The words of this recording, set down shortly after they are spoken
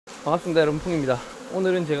반갑습니다, 여러분. 풍입니다.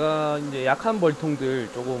 오늘은 제가 이제 약한 벌통들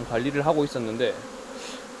조금 관리를 하고 있었는데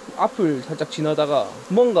앞을 살짝 지나다가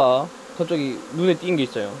뭔가 갑자기 눈에 띈 게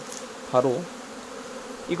있어요. 바로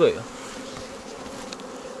이거예요.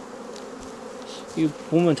 이거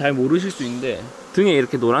보면 잘 모르실 수 있는데 등에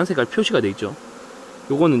이렇게 노란 색깔 표시가 돼 있죠.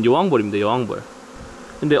 요거는 여왕벌입니다. 여왕벌.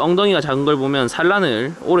 근데 엉덩이가 작은 걸 보면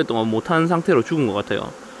산란을 오랫동안 못한 상태로 죽은 것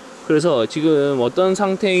같아요. 그래서 지금 어떤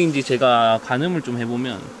상태인지 제가 가늠을 좀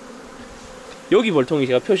해보면, 여기 벌통이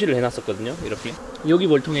제가 표시를 해놨었거든요. 이렇게 여기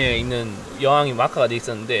벌통에 있는 여왕이 마카가 돼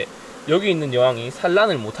있었는데, 여기 있는 여왕이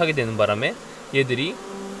산란을 못하게 되는 바람에 얘들이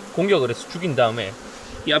공격을 해서 죽인 다음에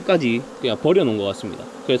이 앞까지 그냥 버려놓은 것 같습니다.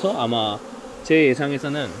 그래서 아마 제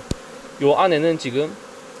예상에서는 요 안에는 지금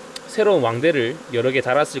새로운 왕대를 여러 개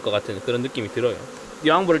달았을 것 같은 그런 느낌이 들어요.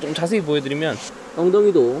 여왕벌을 좀 자세히 보여드리면,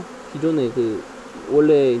 엉덩이도 기존에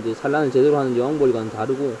원래 이제 산란을 제대로 하는 여왕벌과는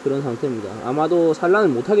다르고 그런 상태입니다. 아마도 산란을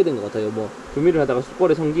못하게 된 것 같아요. 뭐 교미를 하다가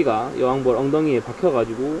숯벌의 성기가 여왕벌 엉덩이에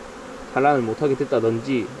박혀가지고 산란을 못하게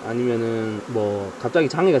됐다든지, 아니면은 뭐 갑자기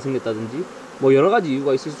장애가 생겼다든지, 뭐 여러가지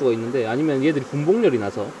이유가 있을 수가 있는데, 아니면 얘들이 군복열이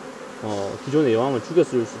나서 기존의 여왕을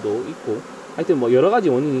죽였을 수도 있고, 하여튼 뭐 여러가지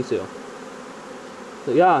원인이 있어요.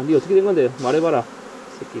 야, 니 어떻게 된 건데 말해봐라,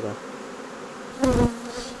 새끼가.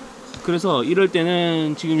 그래서 이럴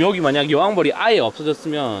때는 지금 여기 만약 여왕벌이 아예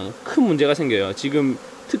없어졌으면 큰 문제가 생겨요. 지금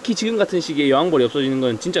특히 지금 같은 시기에 여왕벌이 없어지는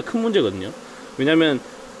건 진짜 큰 문제거든요. 왜냐면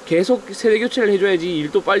계속 세대 교체를 해줘야지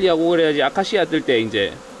일도 빨리 하고 그래야지 아카시아 뜰 때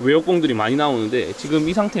이제 외역봉들이 많이 나오는데, 지금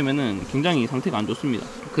이 상태면은 굉장히 상태가 안 좋습니다.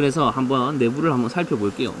 그래서 한번 내부를 한번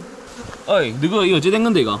살펴볼게요. 어이, 너가 이거 어째 된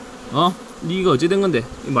건데 이거? 니 이거 어째 된 건데?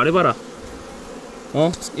 말해봐라.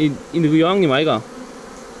 이 너그 여왕님 아이가?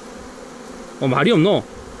 말이 없노?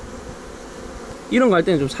 이런 거 할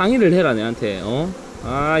때는 좀 상의를 해라, 내한테.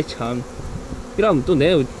 아이 참, 이러면 또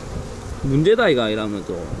내 문제다 이가. 이러면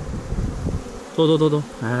또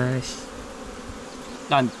아이씨.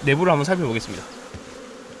 난 내부를 한번 살펴보겠습니다.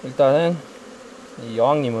 일단은 이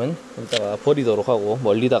여왕님은 여기다가 버리도록 하고,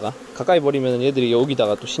 멀리다가, 가까이 버리면 얘들이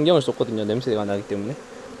여기다가 또 신경을 쏟거든요. 냄새가 나기 때문에.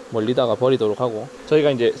 멀리다가 버리도록 하고,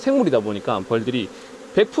 저희가 이제 생물이다 보니까 벌들이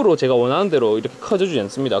 100% 제가 원하는 대로 이렇게 커져주지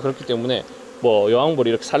않습니다. 그렇기 때문에 뭐 여왕벌이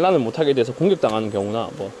이렇게 산란을 못하게 돼서 공격당하는 경우나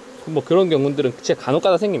뭐 그런 경우들은 진짜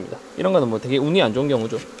간혹가다 생깁니다. 이런 거는 뭐 되게 운이 안 좋은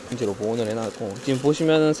경우죠. 인지로 보온을 해놨고, 지금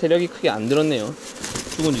보시면은 세력이 크게 안 들었네요.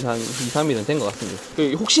 죽은 지 한 2-3일은 된 것 같습니다.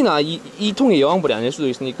 혹시나 이 통에 여왕벌이 아닐 수도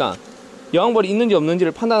있으니까, 여왕벌이 있는지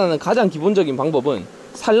없는지를 판단하는 가장 기본적인 방법은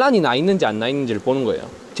산란이 나 있는지 안 나 있는지를 보는 거예요.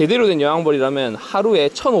 제대로 된 여왕벌이라면 하루에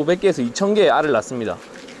 1500개에서 2000개의 알을 낳습니다.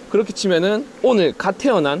 그렇게 치면은 오늘 갓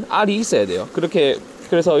태어난 알이 있어야 돼요.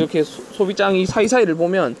 그래서 이렇게 소비장이 사이사이를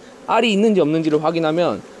보면 알이 있는지 없는지를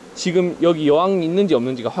확인하면 지금 여기 여왕이 있는지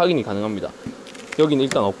없는지가 확인이 가능합니다. 여기는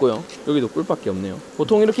일단 없고요. 여기도 꿀밖에 없네요.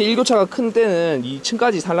 보통 이렇게 일교차가 큰 때는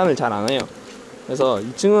 2층까지 산란을 잘 안 해요. 그래서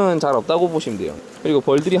 2층은 잘 없다고 보시면 돼요. 그리고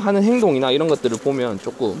벌들이 하는 행동이나 이런 것들을 보면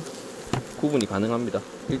조금 구분이 가능합니다.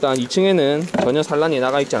 일단 2층에는 전혀 산란이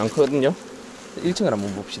나가 있지 않거든요. 1층을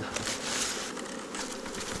한번 봅시다.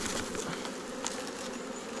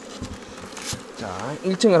 자,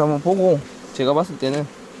 1층을 한번 보고, 제가 봤을 때는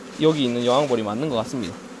여기 있는 여왕벌이 맞는 것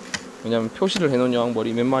같습니다. 왜냐면 표시를 해놓은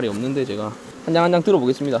여왕벌이 몇 마리 없는데, 제가 한 장 한 장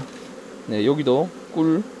들어보겠습니다. 네, 여기도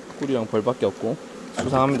꿀이랑 벌밖에 없고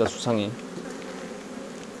수상합니다. 수상해.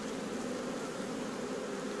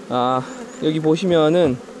 여기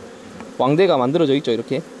보시면은 왕대가 만들어져 있죠.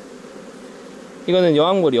 이렇게. 이거는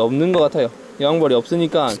여왕벌이 없는 것 같아요. 여왕벌이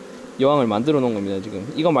없으니까 여왕을 만들어 놓은 겁니다.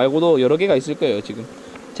 지금 이거 말고도 여러 개가 있을 거예요. 지금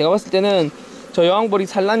제가 봤을 때는 저 여왕벌이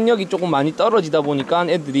산란력이 조금 많이 떨어지다 보니까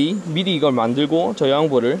애들이 미리 이걸 만들고 저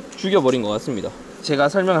여왕벌을 죽여버린 것 같습니다. 제가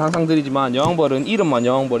설명을 항상 드리지만, 여왕벌은 이름만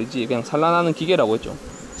여왕벌이지 그냥 산란하는 기계라고 했죠.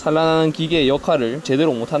 산란하는 기계의 역할을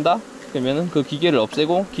제대로 못한다? 그러면은 그 기계를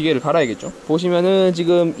없애고 기계를 갈아야겠죠. 보시면은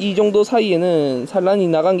지금 이 정도 사이에는 산란이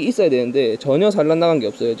나간 게 있어야 되는데 전혀 산란 나간 게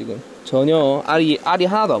없어요. 지금 전혀 알이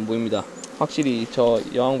하나도 안 보입니다. 확실히 저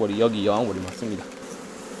여왕벌이, 여기 여왕벌이 맞습니다.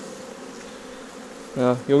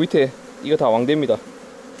 요 밑에 이거 다 왕대입니다.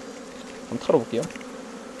 한번 털어볼게요.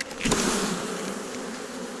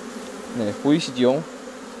 네, 보이시지요?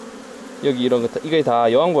 여기 이런 거, 이게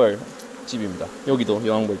다 여왕벌 집입니다. 여기도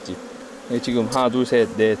여왕벌 집. 네, 지금 하나, 둘, 셋,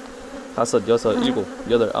 넷, 다섯, 여섯, 일곱,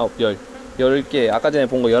 여덟, 아홉, 10개. 아까 전에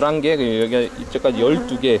본 거 11개, 여기 이쪽까지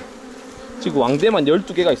 12개. 지금 왕대만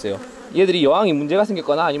 12개가 있어요. 얘들이 여왕이 문제가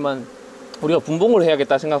생겼거나 아니면 우리가 분봉을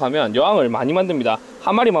해야겠다 생각하면 여왕을 많이 만듭니다.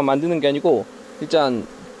 한 마리만 만드는 게 아니고, 일단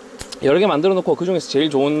여러 개 만들어 놓고 그 중에서 제일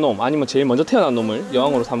좋은 놈, 아니면 제일 먼저 태어난 놈을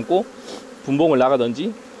여왕으로 삼고 분봉을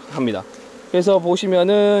나가든지 합니다. 그래서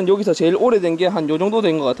보시면은 여기서 제일 오래된 게 한 요정도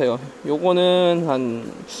된 것 같아요. 요거는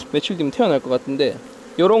한 며칠 뒤면 태어날 것 같은데,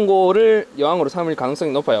 요런 거를 여왕으로 삼을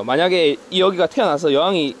가능성이 높아요. 만약에 여기가 태어나서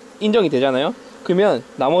여왕이 인정이 되잖아요. 그러면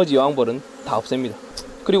나머지 여왕벌은 다 없앱니다.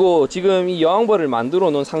 그리고 지금 이 여왕벌을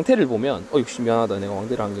만들어 놓은 상태를 보면, 역시 미안하다, 내가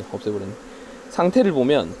왕대를 한 개 없애버렸네. 상태를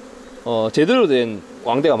보면 제대로 된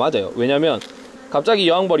왕대가 맞아요. 왜냐면 갑자기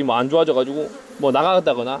여왕벌이 뭐 안 좋아져가지고 뭐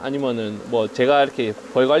나가다거나 아니면은 뭐 제가 이렇게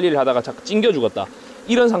벌 관리를 하다가 자꾸 찡겨 죽었다,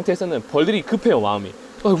 이런 상태에서는 벌들이 급해요. 마음이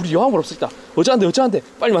우리 여왕벌 없었다, 어쩌한데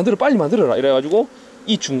빨리 만들어라 이래가지고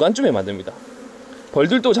이 중간쯤에 만듭니다.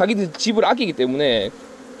 벌들도 자기들 집을 아끼기 때문에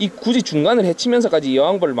이 굳이 중간을 해치면서까지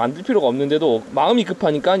여왕벌을 만들 필요가 없는데도 마음이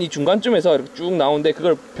급하니까 이 중간쯤에서 이렇게 쭉 나오는데,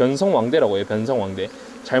 그걸 변성왕대라고 해요. 변성왕대.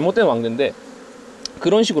 잘못된 왕대인데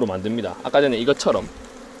그런 식으로 만듭니다. 아까 전에 이것처럼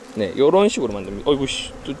네, 요런 식으로 만듭니다. 어이구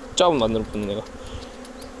씨, 또 짜분 만들었네 내가.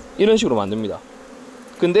 이런 식으로 만듭니다.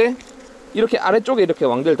 근데 이렇게 아래쪽에 이렇게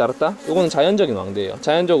왕대를 달았다? 요거는 자연적인 왕대예요.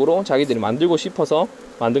 자연적으로 자기들이 만들고 싶어서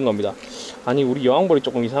만든 겁니다. 아니 우리 여왕벌이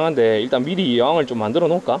조금 이상한데 일단 미리 여왕을 좀 만들어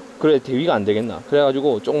놓을까? 그래 대위가 안 되겠나?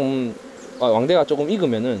 그래가지고 조금 왕대가 조금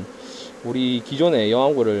익으면은 우리 기존의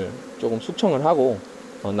여왕벌을 조금 숙청을 하고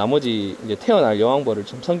나머지 이제 태어날 여왕벌을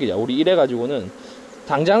좀 섬기자. 우리 이래가지고는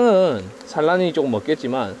당장은 산란이 조금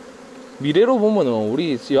먹겠지만 미래로 보면은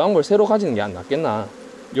우리 여왕벌 새로 가지는 게 안 낫겠나?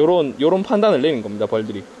 요런 판단을 내린 겁니다.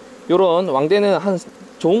 벌들이. 요런 왕대는 한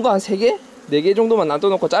좋은 거 한 3개? 4개 정도만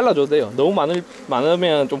놔둬놓고 잘라줘도 돼요. 너무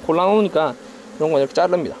많으면 좀 곤란하니까 이런 거 이렇게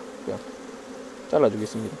자릅니다. 그냥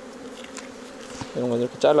잘라주겠습니다. 이런 거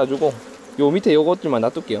이렇게 잘라주고, 요 밑에 요것들만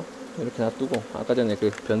놔둘게요. 이렇게 놔두고, 아까 전에 그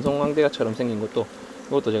변성왕대가처럼 생긴 것도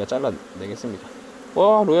이것도 제가 잘라내겠습니다.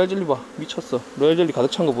 와, 로얄젤리 봐. 미쳤어. 로얄젤리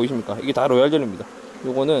가득 찬 거 보이십니까? 이게 다 로얄젤리입니다.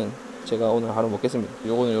 요거는 제가 오늘 하루 먹겠습니다.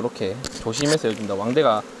 요거는 요렇게 조심해서 해줍니다.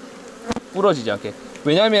 왕대가 부러지지 않게.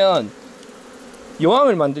 왜냐면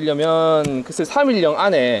여왕을 만들려면 글쎄 3일령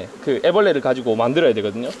안에 그 애벌레를 가지고 만들어야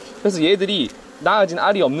되거든요. 그래서 얘들이 낳아진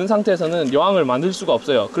알이 없는 상태에서는 여왕을 만들 수가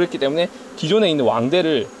없어요. 그렇기 때문에 기존에 있는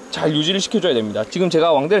왕대를 잘 유지를 시켜줘야 됩니다. 지금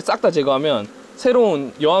제가 왕대를 싹 다 제거하면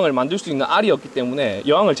새로운 여왕을 만들 수 있는 알이 없기 때문에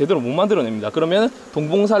여왕을 제대로 못 만들어냅니다. 그러면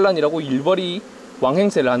동봉산란이라고 일벌이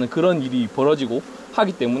왕행세를 하는 그런 일이 벌어지고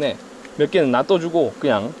하기 때문에 몇 개는 놔둬주고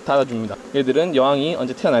그냥 닫아줍니다. 얘들은 여왕이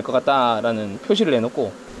언제 태어날 것 같다라는 표시를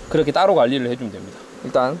해놓고 그렇게 따로 관리를 해주면 됩니다.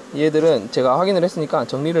 일단 얘들은 제가 확인을 했으니까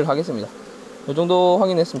정리를 하겠습니다. 이 정도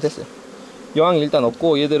확인했으면 됐어요. 여왕이 일단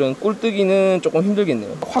없고, 얘들은 꿀 뜨기는 조금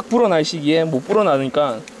힘들겠네요. 확 불어날 시기에 못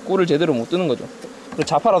불어나니까 꿀을 제대로 못 뜨는 거죠. 그럼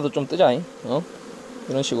자파라도 좀 뜨자잉.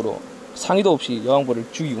 이런 식으로 상의도 없이 여왕벌을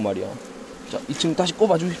죽이고 말이야. 자, 2층 다시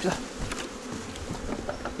꼽아 주십시다.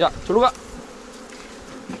 야, 저로 가.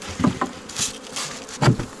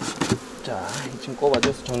 자, 2층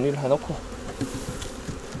꼽아줘서 정리를 해놓고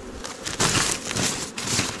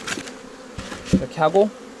이렇게 하고,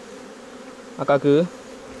 아까 그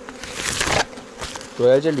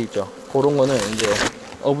로얄젤리 있죠? 그런 거는 이제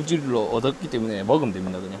어부지로 얻었기 때문에 먹으면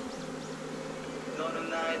됩니다. 그냥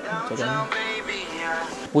짜잔.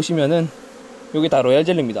 보시면은 요게 다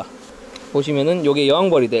로얄젤리입니다. 보시면은 요게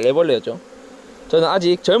여왕벌이 될 애벌레였죠. 저는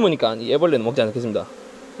아직 젊으니까 이 애벌레는 먹지 않겠습니다.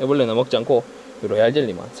 애벌레는 먹지 않고 요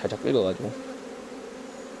로얄젤리만 살짝 긁어가지고.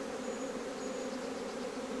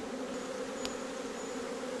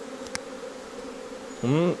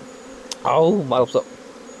 아우 맛없어.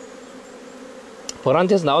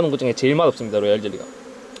 벌한테서 나오는 것 중에 제일 맛없습니다. 로얄젤리가.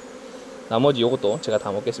 나머지 요것도 제가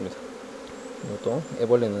다 먹겠습니다. 이것도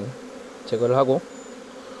애벌레는 제거를 하고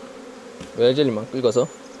로얄젤리만 긁어서.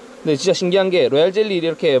 근데 진짜 신기한 게 로얄젤리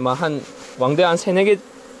이렇게 막 한 왕대 한 3-4개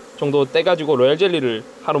정도 떼가지고 로얄젤리를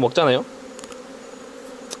하루 먹잖아요.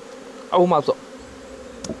 아우 맛없어.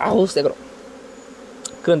 아우 새거러.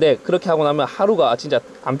 그런데 그렇게 하고 나면 하루가 진짜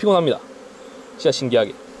안 피곤합니다. 진짜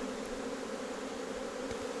신기하게.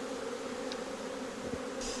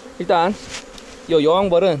 일단 이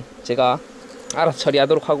여왕벌은 제가 알아서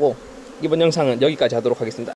처리하도록 하고 이번 영상은 여기까지 하도록 하겠습니다.